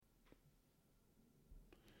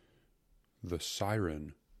The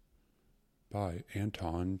Siren by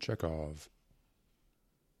Anton Chekhov.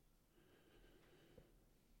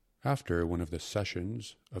 After one of the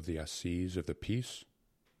sessions of the Assize of the Peace,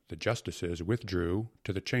 the justices withdrew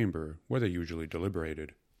to the chamber where they usually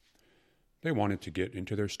deliberated. They wanted to get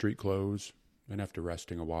into their street clothes, and after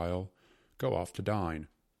resting a while, go off to dine.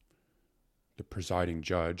 The presiding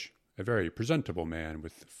judge, a very presentable man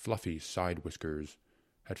with fluffy side whiskers,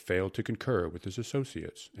 had failed to concur with his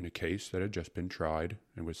associates in a case that had just been tried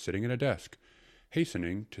and was sitting at a desk,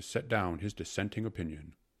 hastening to set down his dissenting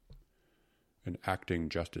opinion. An acting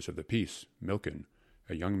justice of the peace, Milken,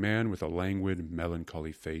 a young man with a languid,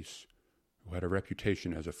 melancholy face, who had a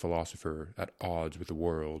reputation as a philosopher at odds with the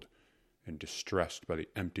world and distressed by the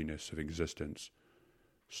emptiness of existence,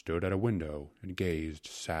 stood at a window and gazed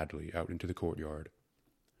sadly out into the courtyard.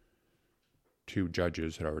 2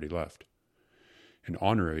 judges had already left. An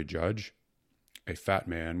honorary judge, a fat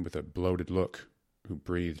man with a bloated look who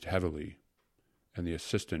breathed heavily, and the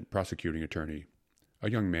assistant prosecuting attorney,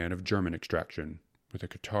 a young man of German extraction with a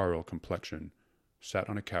catarrhal complexion, sat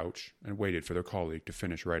on a couch and waited for their colleague to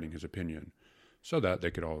finish writing his opinion, so that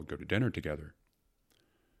they could all go to dinner together.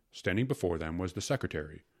 Standing before them was the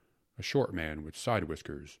secretary, a short man with side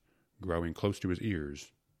whiskers, growing close to his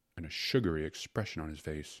ears, and a sugary expression on his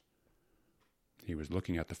face. He was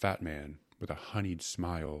looking at the fat man with a honeyed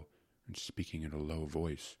smile and speaking in a low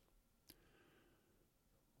voice.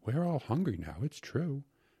 "We're all hungry now, it's true,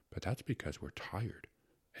 but that's because we're tired,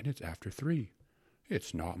 and it's after 3.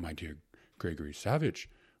 It's not, my dear Gregory Savage,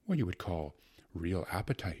 what you would call real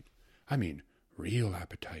appetite. I mean, real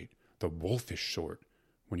appetite, the wolfish sort,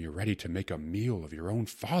 when you're ready to make a meal of your own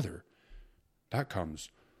father. That comes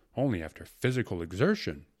only after physical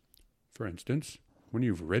exertion. For instance, when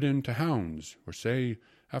you've ridden to hounds, or say,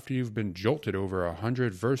 after you've been jolted over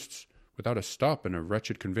 100 versts without a stop in a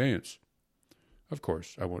wretched conveyance. Of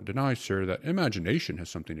course, I won't deny, sir, that imagination has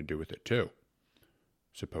something to do with it, too.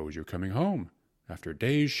 Suppose you're coming home after a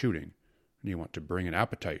day's shooting, and you want to bring an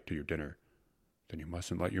appetite to your dinner. Then you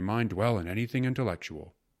mustn't let your mind dwell on anything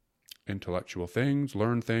intellectual. Intellectual things,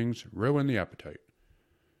 learned things, ruin the appetite.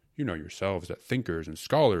 You know yourselves that thinkers and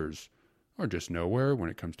scholars are just nowhere when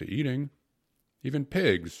it comes to eating. Even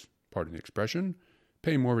pigs, pardon the expression,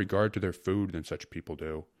 pay more regard to their food than such people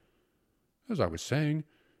do. As I was saying,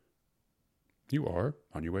 you are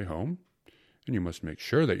on your way home, and you must make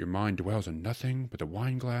sure that your mind dwells on nothing but the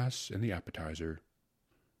wine glass and the appetizer.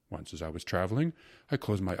 Once as I was traveling, I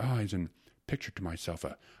closed my eyes and pictured to myself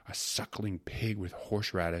a suckling pig with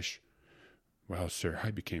horseradish. Well, sir, I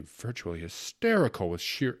became virtually hysterical with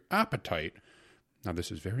sheer appetite. Now,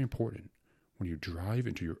 this is very important. When you drive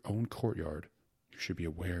into your own courtyard, you should be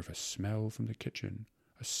aware of a smell from the kitchen,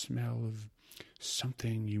 a smell of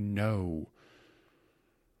something you know.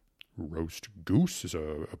 Roast goose is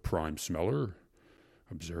a prime smeller,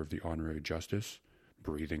 observed the honorary justice,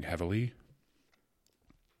 breathing heavily.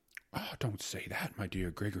 Oh, don't say that, my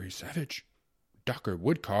dear Gregory Savage. Duck or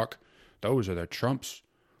woodcock, those are the trumps.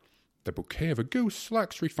 The bouquet of a goose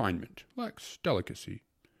lacks refinement, lacks delicacy.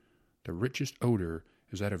 The richest odor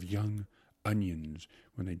is that of young onions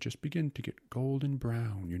when they just begin to get golden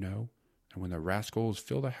brown, you know, and when the rascals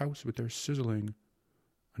fill the house with their sizzling.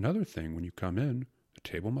 Another thing, when you come in, the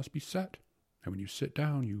table must be set, and when you sit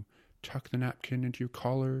down, you tuck the napkin into your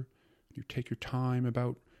collar, you take your time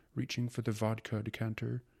about reaching for the vodka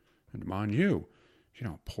decanter, and mind you, you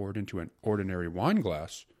don't pour it into an ordinary wine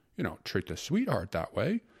glass. You don't treat the sweetheart that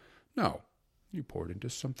way. No, you pour it into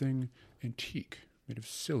something antique, made of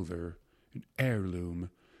silver, an heirloom,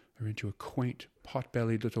 or into a quaint,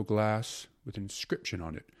 pot-bellied little glass with an inscription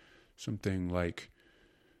on it, something like,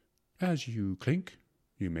 "As you clink,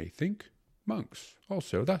 you may think, monks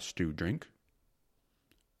also thus do drink."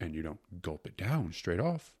 And you don't gulp it down straight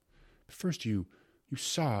off. But first you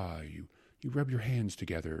sigh, you rub your hands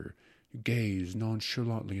together, you gaze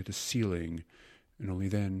nonchalantly at the ceiling, and only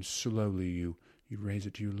then, slowly, you raise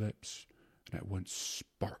it to your lips, and at once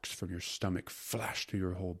sparks from your stomach flash through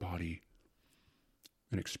your whole body.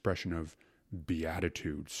 An expression of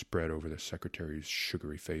beatitude spread over the secretary's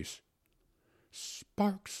sugary face.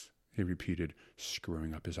 "Sparks," he repeated,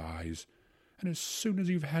 screwing up his eyes, "and as soon as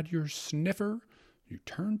you've had your sniffer, you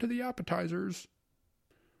turn to the appetizers."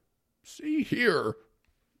 "See here,"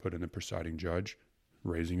 put in the presiding judge,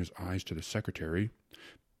 raising his eyes to the secretary.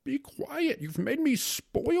 "Be quiet, you've made me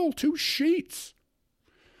spoil 2 sheets."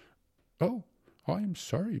 "Oh, I am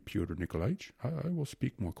sorry, Pyotr Nikolaich. I will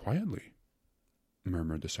speak more quietly,"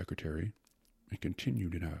 murmured the secretary, and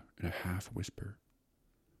continued in a half-whisper.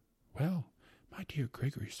 "Well, my dear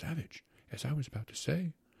Gregory Savage, as I was about to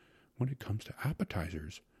say, when it comes to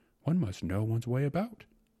appetizers, One must know one's way about.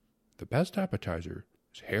 The best appetizer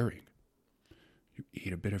is herring. You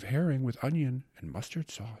eat a bit of herring with onion and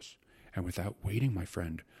mustard sauce, and without waiting, my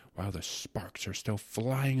friend, while the sparks are still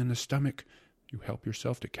flying in the stomach, you help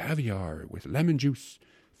yourself to caviar with lemon juice,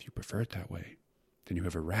 if you prefer it that way. Then you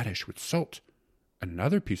have a radish with salt, and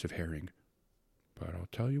another piece of herring. But I'll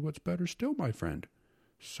tell you what's better still, my friend.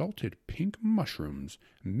 Salted pink mushrooms,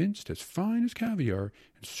 minced as fine as caviar,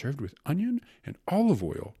 and served with onion and olive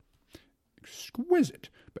oil. Exquisite,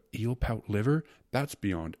 but eel pout liver, that's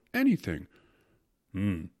beyond anything.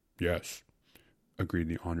 Yes, agreed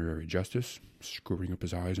the honorary justice, screwing up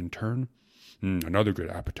his eyes in turn. Another good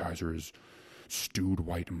appetizer is stewed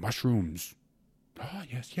white mushrooms. Ah,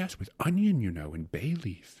 yes, with onion, and bay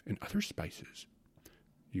leaf and other spices.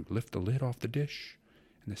 You lift the lid off the dish,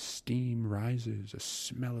 and the steam rises, a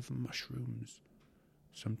smell of mushrooms.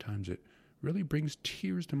 Sometimes it really brings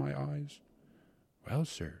tears to my eyes. Well,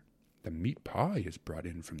 sir, the meat pie is brought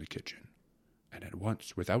in from the kitchen, and at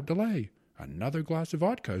once, without delay, another glass of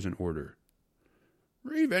vodka is in order.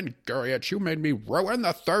 Reeve Gurriot, you made me ruin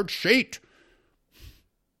the third sheet.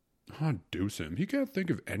 Deuce him, he can't think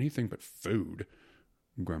of anything but food,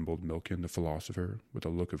 grumbled Milken the philosopher with a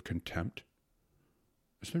look of contempt.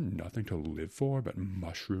 Is there nothing to live for but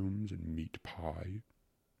mushrooms and meat pie?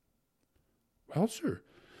 Well, sir,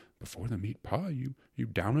 before the meat pie, you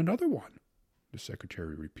down another one, the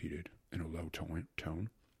secretary repeated in a low tone.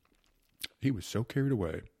 He was so carried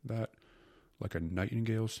away that, like a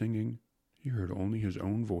nightingale singing, he heard only his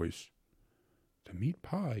own voice. The meat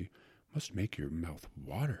pie must make your mouth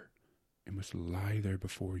water. It must lie there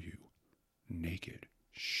before you, naked,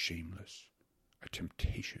 shameless, a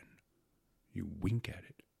temptation. You wink at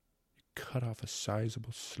it. You cut off a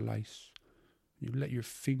sizable slice. You let your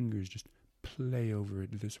fingers just play over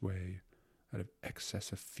it this way, out of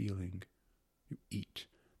excess of feeling. You eat.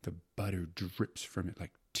 The butter drips from it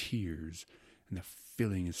like tears, and the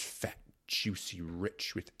filling is fat, juicy,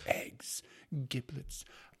 rich with eggs, giblets,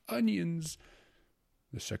 onions.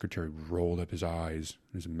 The secretary rolled up his eyes,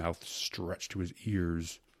 and his mouth stretched to his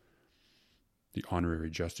ears. The honorary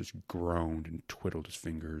justice groaned and twiddled his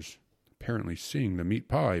fingers, apparently seeing the meat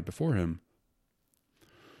pie before him.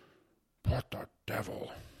 What the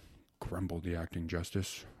devil, grumbled the acting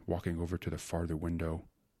justice, walking over to the farther window.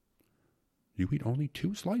 You eat only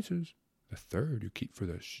 2 slices. The third you keep for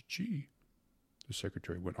the shchi. The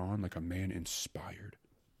secretary went on like a man inspired.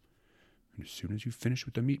 And as soon as you finish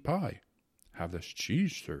with the meat pie, have the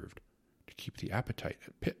shchi served to keep the appetite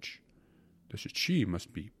at pitch. The shchi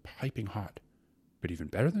must be piping hot. But even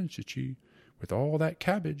better than shchi, with all that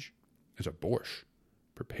cabbage, is a borscht,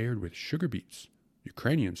 prepared with sugar beets,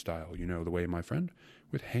 Ukrainian style, the way, my friend,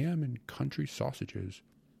 with ham and country sausages.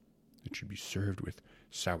 It should be served with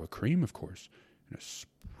sour cream, of course, and a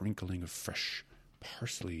sprinkling of fresh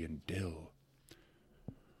parsley and dill.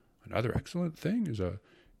 Another excellent thing is a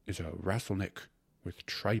raselnik with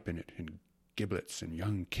tripe in it and giblets and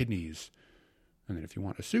young kidneys. And then if you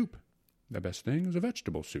want a soup, the best thing is a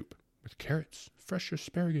vegetable soup with carrots, fresh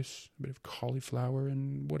asparagus, a bit of cauliflower,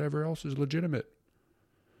 and whatever else is legitimate.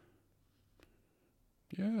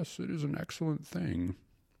 Yes, it is an excellent thing,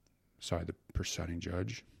 sighed the presiding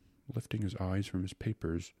judge, lifting his eyes from his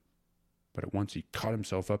papers. But at once he caught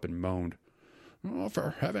himself up and moaned, "Oh,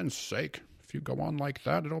 for heaven's sake, if you go on like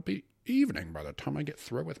that, it'll be evening by the time I get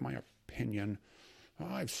through with my opinion.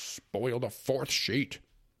 I've spoiled a 4th sheet."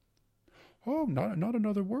 "Oh, not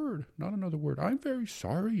another word, not another word. I'm very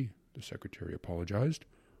sorry," the secretary apologized,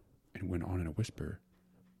 and went on in a whisper.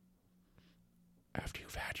 "After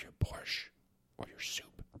you've had your borscht, or your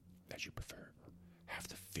soup, as you prefer, have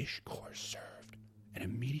the fish course served, and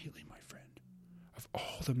immediately, my friend, of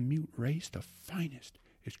all the mute race, the finest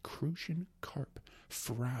is Crucian carp,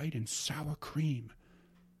 fried in sour cream,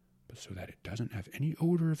 but so that it doesn't have any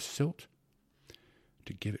odor of silt.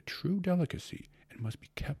 To give it true delicacy, it must be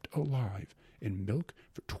kept alive in milk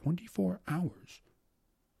for 24 hours.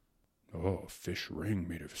 "Oh, fish ring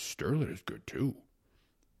made of sterlet is good, too,"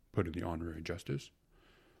 put in the honorary justice,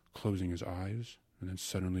 closing his eyes, and then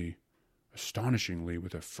suddenly, astonishingly,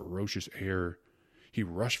 with a ferocious air, he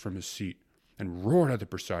rushed from his seat and roared at the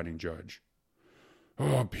presiding judge.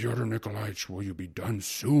 "Oh, Pyotr Nikolaich, will you be done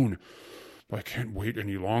soon? I can't wait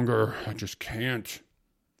any longer. I just can't.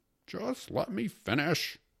 Just let me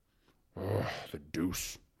finish. Oh, the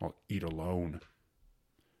deuce. I'll eat alone."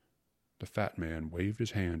 The fat man waved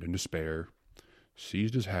his hand in despair,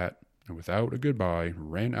 seized his hat, and without a goodbye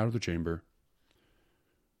ran out of the chamber.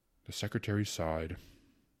 The secretary sighed,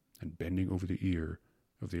 and bending over the ear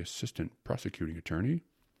of the assistant prosecuting attorney,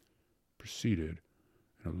 proceeded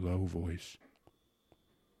in a low voice.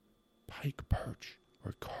 pike perch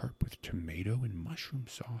or carp with tomato and mushroom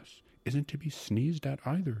sauce isn't to be sneezed at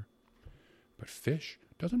either. But fish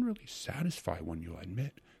doesn't really satisfy one, you'll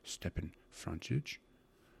admit, Stepan Franchich.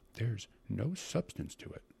 There's no substance to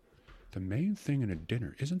it. The main thing in a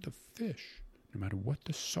dinner isn't the fish, no matter what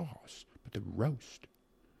the sauce, but the roast.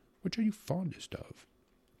 Which are you fondest of?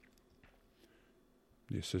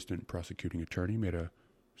 The assistant prosecuting attorney made a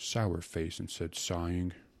sour face and said,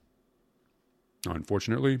 sighing,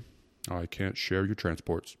 "Unfortunately, I can't share your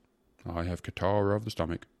transports. I have catarrh of the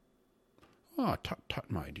stomach." "Ah,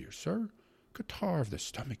 tut, my dear sir. Catarrh of the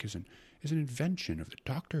stomach is an invention of the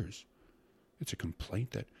doctors. It's a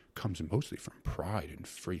complaint that comes mostly from pride and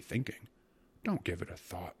free thinking. Don't give it a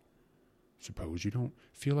thought. Suppose you don't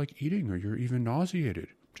feel like eating or you're even nauseated.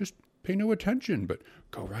 Just pay no attention, but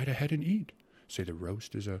go right ahead and eat. Say the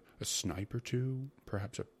roast is a snipe or two,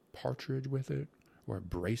 perhaps a partridge with it, or a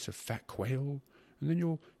brace of fat quail, and then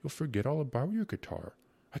you'll forget all about your catarrh.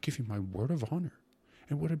 I give you my word of honor.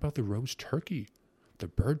 And what about the roast turkey? The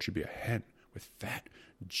bird should be a hen with fat,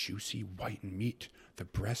 juicy white meat, the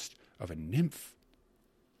breast of a nymph."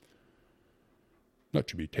 "That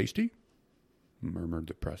should be tasty," murmured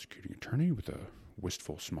the prosecuting attorney with a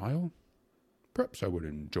wistful smile. "Perhaps I would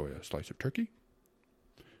enjoy a slice of turkey."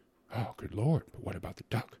 "Oh, good Lord, but what about the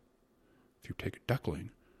duck? If you take a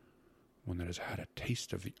duckling, one that has had a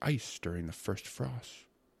taste of the ice during the first frost,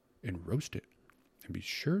 and roast it, and be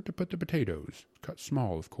sure to put the potatoes, cut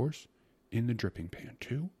small, of course, in the dripping pan,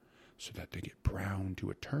 too, so that they get brown to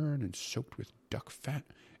a turn and soaked with duck fat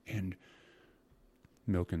and—"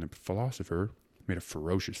 Milk and the philosopher made a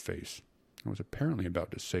ferocious face and was apparently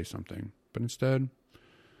about to say something, but instead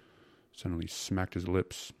suddenly smacked his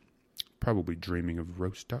lips, probably dreaming of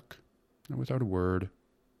roast duck, and without a word,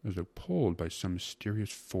 as though pulled by some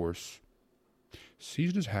mysterious force,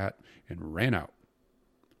 seized his hat and ran out.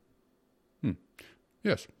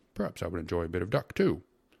 "Yes, perhaps I would enjoy a bit of duck, too,"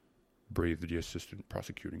 breathed the assistant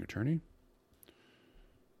prosecuting attorney.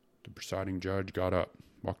 The presiding judge got up,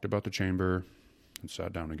 walked about the chamber, and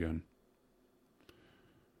sat down again.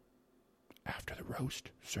 "After the roast,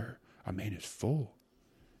 sir, a man is full,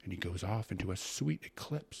 and he goes off into a sweet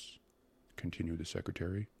eclipse," continued the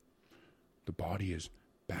secretary. "The body is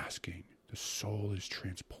basking, the soul is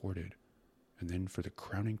transported, and then for the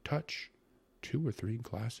crowning touch, 2 or 3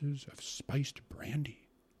 glasses of spiced brandy."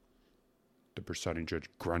 The presiding judge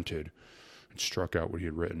grunted and struck out what he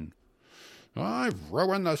had written. "I've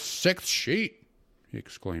ruined the 6th sheet," he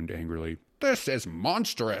exclaimed angrily. "This is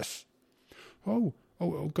monstrous." Oh,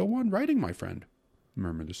 go on writing, my friend,"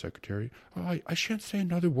 murmured the secretary. I shan't say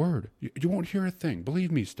another word. You won't hear a thing.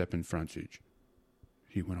 Believe me, Stepan Franchich."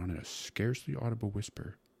 He went on in a scarcely audible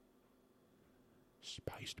whisper.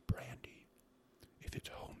 "Spiced brandy, if it's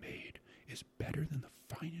homemade, is better than the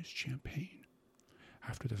finest champagne.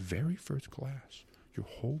 After the very first glass, your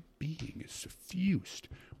whole being is suffused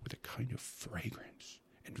with a kind of fragrance,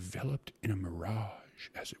 enveloped in a mirage,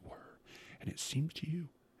 as it were, and it seems to you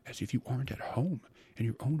as if you aren't at home in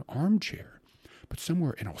your own armchair, but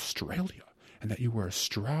somewhere in Australia, and that you were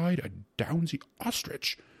astride a downsy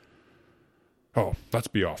ostrich." "Oh, let's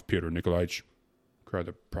be off, Pyotr Nikolaich," cried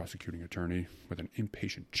the prosecuting attorney with an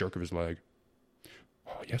impatient jerk of his leg.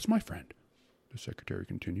 "Oh, yes, my friend," the secretary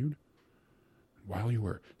continued. "While you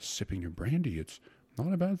were sipping your brandy, it's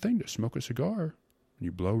not a bad thing to smoke a cigar.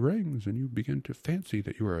 You blow rings, and you begin to fancy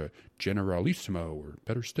that you are a generalissimo, or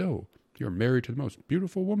better still, you are married to the most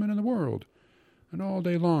beautiful woman in the world, and all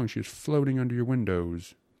day long she is floating under your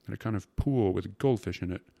windows in a kind of pool with goldfish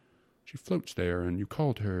in it. She floats there, and you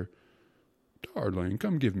call to her, 'Darling,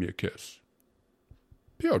 come give me a kiss.'"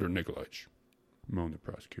 "Pyotr Nikolaich," moaned the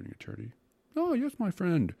prosecuting attorney. "Oh, yes, my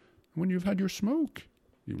friend. When you've had your smoke,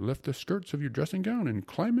 you lift the skirts of your dressing gown and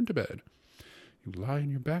climb into bed. You lie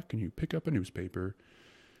on your back and you pick up a newspaper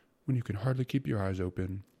when you can hardly keep your eyes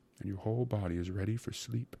open, and your whole body is ready for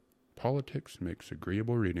sleep. Politics makes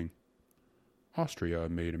agreeable reading. Austria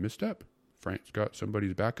made a misstep. France got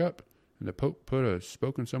somebody's back up, and the Pope put a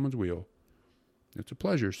spoke in someone's wheel. It's a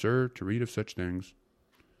pleasure, sir, to read of such things."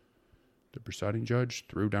 The presiding judge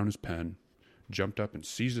threw down his pen, jumped up, and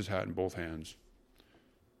seized his hat in both hands.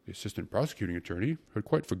 The assistant prosecuting attorney, who had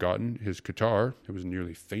quite forgotten his catarrh and was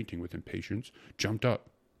nearly fainting with impatience, jumped up.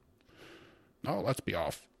 "Oh, let's be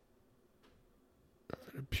off."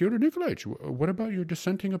 "Pyotr Nikolaich, what about your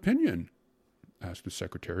dissenting opinion?" asked the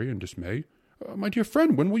secretary in dismay. "My dear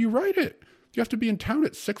friend, when will you write it? You have to be in town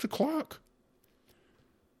at 6 o'clock.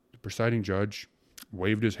 The presiding judge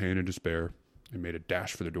waved his hand in despair and made a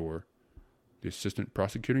dash for the door. The assistant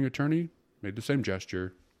prosecuting attorney made the same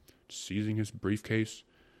gesture, seizing his briefcase,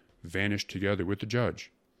 vanished together with the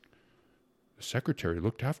judge. The secretary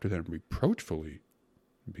looked after them reproachfully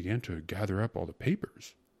and began to gather up all the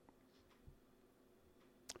papers.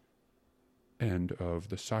 End of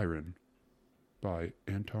The Siren by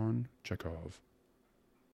Anton Chekhov.